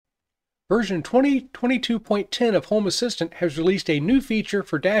Version 2022.10 of Home Assistant has released a new feature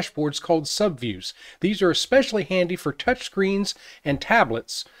for dashboards called Subviews. These are especially handy for touchscreens and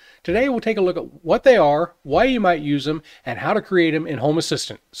tablets. Today we'll take a look at what they are, why you might use them, and how to create them in Home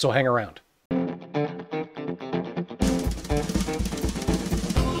Assistant. So hang around.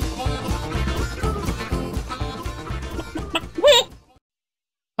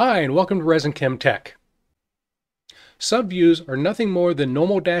 Hi, and welcome to Res and Chem Tech. Subviews are nothing more than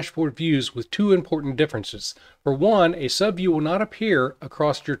normal dashboard views with two important differences. For one, a subview will not appear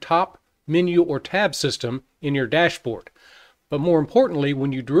across your top menu or tab system in your dashboard. But more importantly,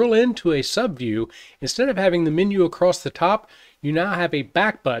 when you drill into a subview, instead of having the menu across the top, you now have a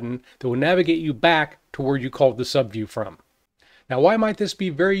back button that will navigate you back to where you called the subview from. Now, why might this be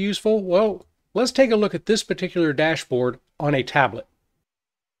very useful? Well, let's take a look at this particular dashboard on a tablet.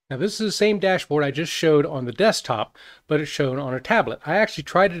 Now, this is the same dashboard I just showed on the desktop, but it's shown on a tablet. I actually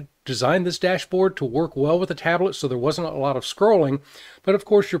tried to design this dashboard to work well with a tablet, so there wasn't a lot of scrolling. But of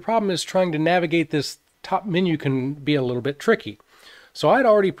course, your problem is trying to navigate this top menu can be a little bit tricky. So I'd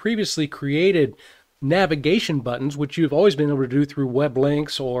already previously created navigation buttons, which you've always been able to do through web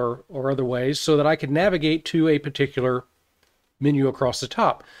links or other ways, so that I could navigate to a particular menu across the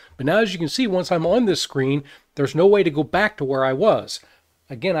top. But now, as you can see, once I'm on this screen, there's no way to go back to where I was.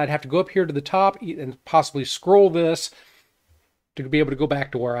 Again, I'd have to go up here to the top and possibly scroll this to be able to go back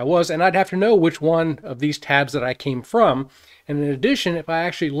to where I was, and I'd have to know which one of these tabs that I came from. And in addition, if I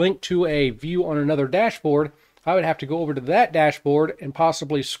actually link to a view on another dashboard, I would have to go over to that dashboard and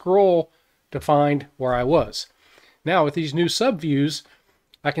possibly scroll to find where I was. Now, with these new subviews,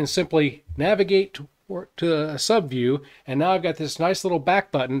 I can simply navigate to a subview, and now I've got this nice little back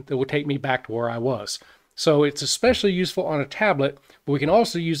button that will take me back to where I was. So it's especially useful on a tablet, but we can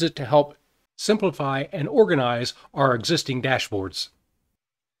also use it to help simplify and organize our existing dashboards.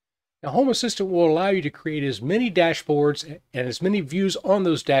 Now, Home Assistant will allow you to create as many dashboards and as many views on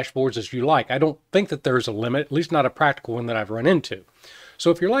those dashboards as you like. I don't think that there's a limit, at least not a practical one that I've run into. So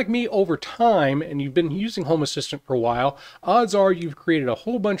if you're like me over time and you've been using Home Assistant for a while, odds are you've created a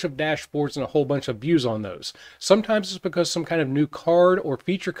whole bunch of dashboards and a whole bunch of views on those. Sometimes it's because some kind of new card or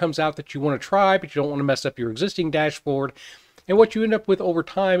feature comes out that you want to try, but you don't want to mess up your existing dashboard. And what you end up with over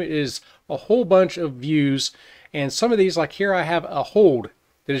time is a whole bunch of views. And some of these, like here, I have a hold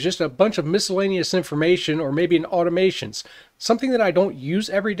that is just a bunch of miscellaneous information or maybe an automations. Something that I don't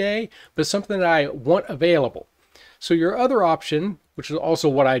use every day, but something that I want available. So your other option, which is also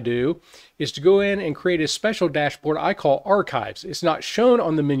what I do, is to go in and create a special dashboard I call archives. It's not shown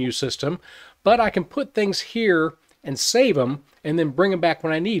on the menu system, but I can put things here and save them and then bring them back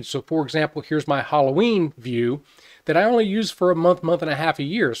when I need. So for example, here's my Halloween view that I only use for a month and a half a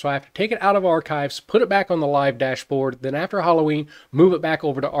year. So I have to take it out of archives, put it back on the live dashboard, then after Halloween, move it back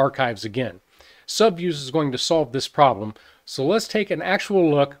over to archives again. Subviews is going to solve this problem. So let's take an actual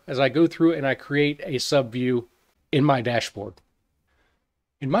look as I go through and I create a subview in my dashboard.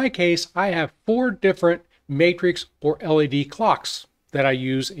 In my case, I have 4 different matrix or LED clocks that I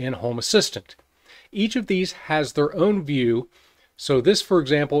use in Home Assistant. Each of these has their own view. So this, for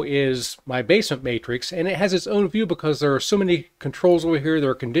example, is my basement matrix, and it has its own view because there are so many controls over here.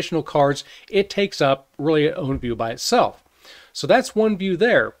 There are conditional cards. It takes up really its own view by itself. So that's one view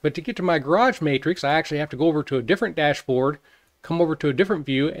there. But to get to my garage matrix, I actually have to go over to a different dashboard, come over to a different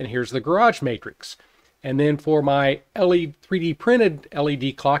view, and here's the garage matrix. And then for my 3D printed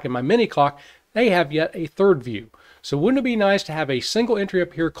LED clock and my mini clock, they have yet a third view. So wouldn't it be nice to have a single entry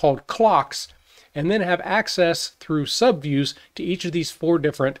up here called clocks and then have access through subviews to each of these 4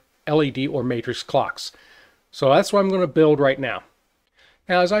 different LED or matrix clocks? So that's what I'm going to build right now.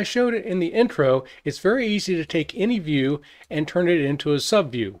 Now, as I showed it in the intro, it's very easy to take any view and turn it into a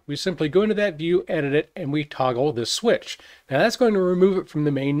subview. We simply go into that view, edit it, and we toggle this switch. Now that's going to remove it from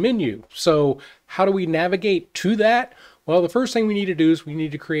the main menu. So how do we navigate to that? Well, the first thing we need to do is we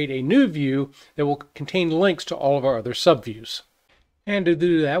need to create a new view that will contain links to all of our other subviews. And to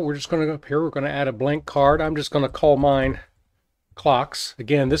do that, we're just going to go up here, we're going to add a blank card. I'm just going to call mine clocks.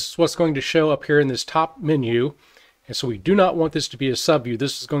 Again, this is what's going to show up here in this top menu. And so we do not want this to be a subview.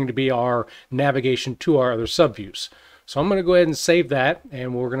 This is going to be our navigation to our other subviews. So I'm going to go ahead and save that,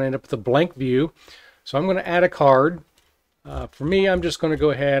 and we're going to end up with a blank view. So I'm going to add a card. For me, I'm just going to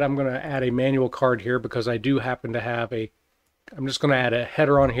go ahead. I'm going to add a manual card here because I do happen to have I'm just going to add a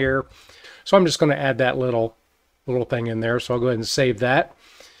header on here. So I'm just going to add that little thing in there. So I'll go ahead and save that.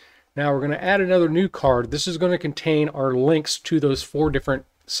 Now we're going to add another new card. This is going to contain our links to those 4 different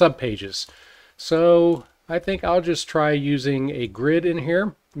subpages. So I think I'll just try using a grid in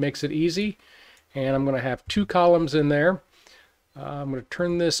here. Makes it easy. And I'm going to have 2 columns in there. I'm going to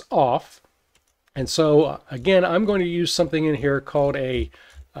turn this off. And so again, I'm going to use something in here called a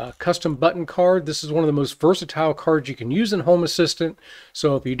custom button card. This is one of the most versatile cards you can use in Home Assistant.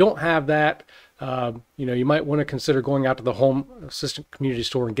 So if you don't have that, you might want to consider going out to the Home Assistant community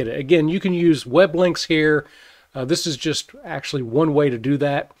store and get it. Again, you can use web links here. This is just actually one way to do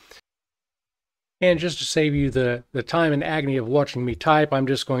that. And just to save you the time and agony of watching me type, I'm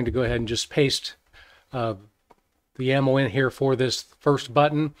just going to go ahead and just paste the ammo in here for this first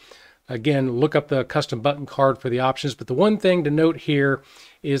button. Again, look up the custom button card for the options, but the one thing to note here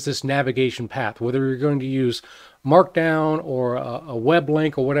is this navigation path. Whether you're going to use Markdown or a web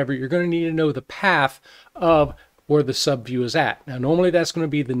link or whatever, you're going to need to know the path of where the sub view is at. Now, normally that's going to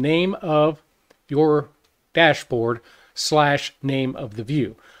be the name of your dashboard / name of the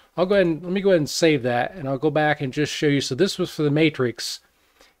view. Let me go ahead and save that, and I'll go back and just show you. So this was for the matrix,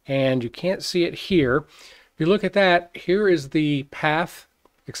 and you can't see it here. If you look at that, here is the path,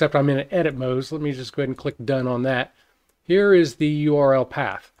 except I'm in an edit mode. So let me just go ahead and click done on that. Here is the URL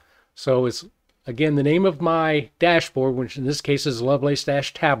path. So it's, again, the name of my dashboard, which in this case is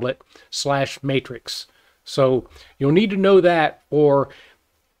Lovelace-tablet / matrix. So you'll need to know that, or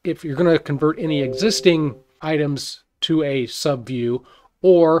if you're going to convert any existing items to a sub view,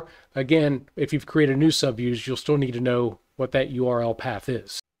 or again, if you've created new subviews, you'll still need to know what that URL path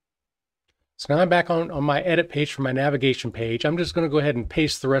is. So now I'm back on my edit page for my navigation page. I'm just going to go ahead and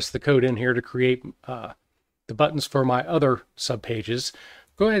paste the rest of the code in here to create the buttons for my other sub pages.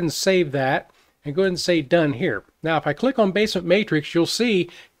 Go ahead and save that and go ahead and say done here. Now if I click on Basement Matrix, you'll see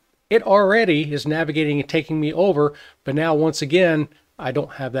it already is navigating and taking me over, but now once again I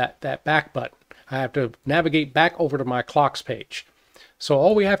don't have that back button. I have to navigate back over to my clocks page. So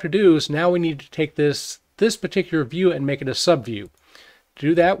all we have to do is now we need to take this particular view and make it a sub view. To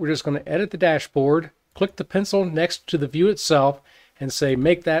do that, we're just going to edit the dashboard, click the pencil next to the view itself, and say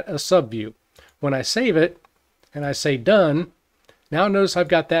make that a sub view. When I save it and I say done, now notice I've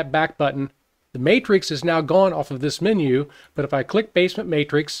got that back button. The matrix is now gone off of this menu, but if I click Basement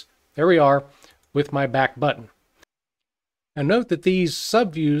Matrix, there we are with my back button. Now note that these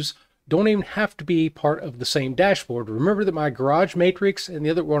subviews don't even have to be part of the same dashboard. Remember that my garage matrix and the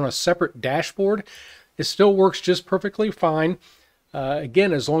other were on a separate dashboard. It still works just perfectly fine.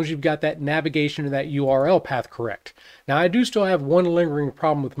 Again, as long as you've got that navigation and that URL path correct. Now I do still have one lingering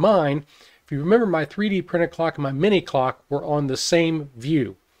problem with mine. If you remember, my 3D printed clock and my mini clock were on the same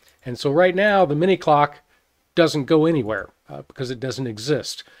view. And so right now the mini clock doesn't go anywhere because it doesn't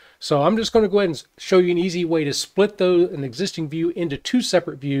exist. So I'm just going to go ahead and show you an easy way to split an existing view into two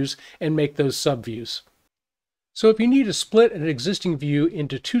separate views and make those subviews. So if you need to split an existing view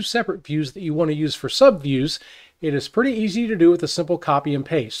into two separate views that you want to use for subviews, it is pretty easy to do with a simple copy and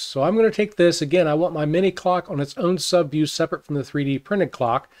paste. So I'm going to take this, again, I want my mini clock on its own subview separate from the 3D printed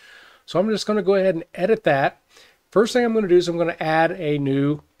clock. So I'm just going to go ahead and edit that. First thing I'm going to do is I'm going to add a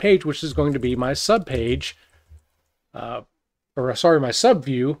new page, which is going to be my sub page, my sub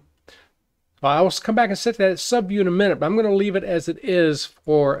view. I'll come back and set that sub view in a minute, but I'm going to leave it as it is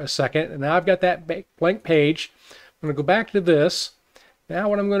for a second. And now I've got that blank page. I'm going to go back to this. Now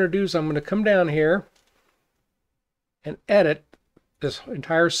what I'm going to do is I'm going to come down here and edit this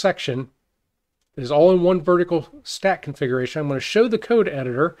entire section. It is all in one vertical stack configuration. I'm going to show the code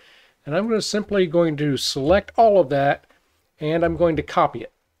editor, and I'm going to simply select all of that, and I'm going to copy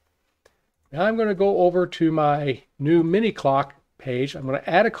it. Now I'm going to go over to my new mini clock page. I'm going to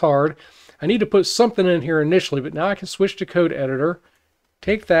add a card. I need to put something in here initially, but now I can switch to code editor,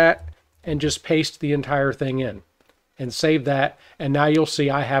 take that, and just paste the entire thing in and save that. And now you'll see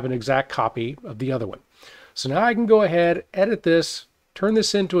I have an exact copy of the other one. So now I can go ahead, edit this, turn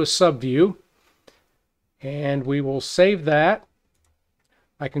this into a sub view, and we will save that.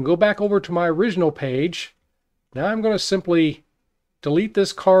 I can go back over to my original page. Now I'm going to simply delete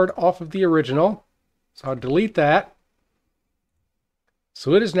this card off of the original. So I'll delete that.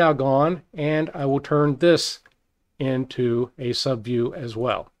 So it is now gone, and I will turn this into a sub view as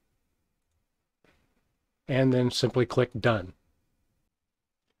well. And then simply click done.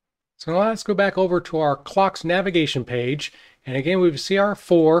 So now let's go back over to our clocks navigation page. And again, we see our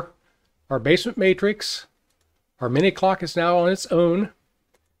basement matrix. Our mini clock is now on its own,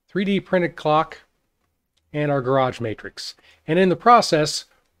 3D printed clock, and our garage matrix. And in the process,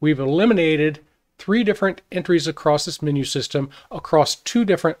 we've eliminated 3 different entries across this menu system across 2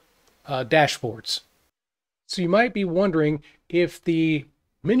 different dashboards. So you might be wondering, if the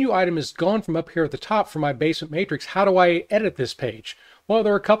menu item is gone from up here at the top for my basement matrix, how do I edit this page? Well,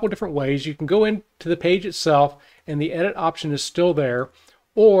 there are a couple different ways. You can go into the page itself and the edit option is still there,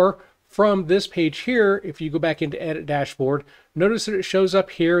 or from this page here, if you go back into Edit Dashboard, notice that it shows up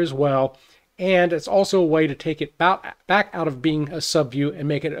here as well. And it's also a way to take it back out of being a subview and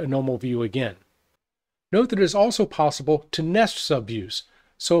make it a normal view again. Note that it is also possible to nest subviews.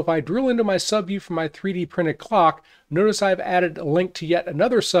 So if I drill into my subview for my 3D printed clock, notice I've added a link to yet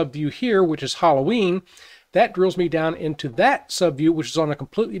another subview here, which is Halloween. That drills me down into that subview, which is on a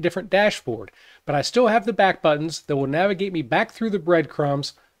completely different dashboard. But I still have the back buttons that will navigate me back through the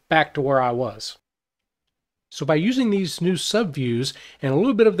breadcrumbs back to where I was. So by using these new subviews and a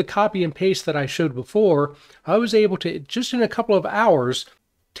little bit of the copy and paste that I showed before, I was able to, just in a couple of hours,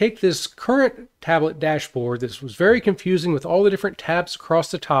 take this current tablet dashboard. This was very confusing with all the different tabs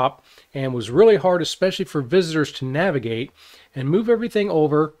across the top and was really hard, especially for visitors to navigate, and move everything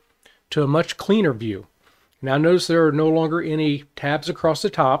over to a much cleaner view. Now notice there are no longer any tabs across the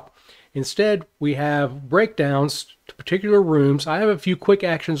top. Instead, we have breakdowns to particular rooms. I have a few quick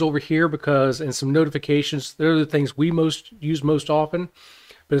actions over here and some notifications. They're the things we use most often.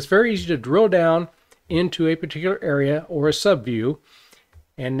 But it's very easy to drill down into a particular area or a subview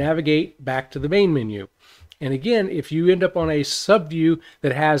and navigate back to the main menu. And again, if you end up on a subview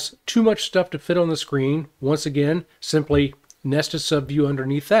that has too much stuff to fit on the screen, once again, simply nest a subview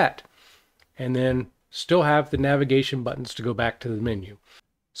underneath that. And then still have the navigation buttons to go back to the menu.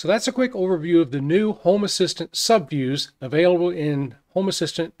 So that's a quick overview of the new Home Assistant subviews available in Home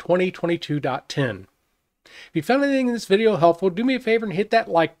Assistant 2022.10. If you found anything in this video helpful, do me a favor and hit that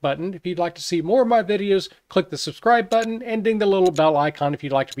like button. If you'd like to see more of my videos, click the subscribe button and ding the little bell icon if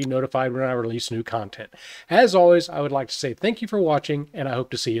you'd like to be notified when I release new content. As always, I would like to say thank you for watching, and I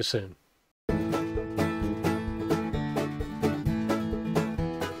hope to see you soon.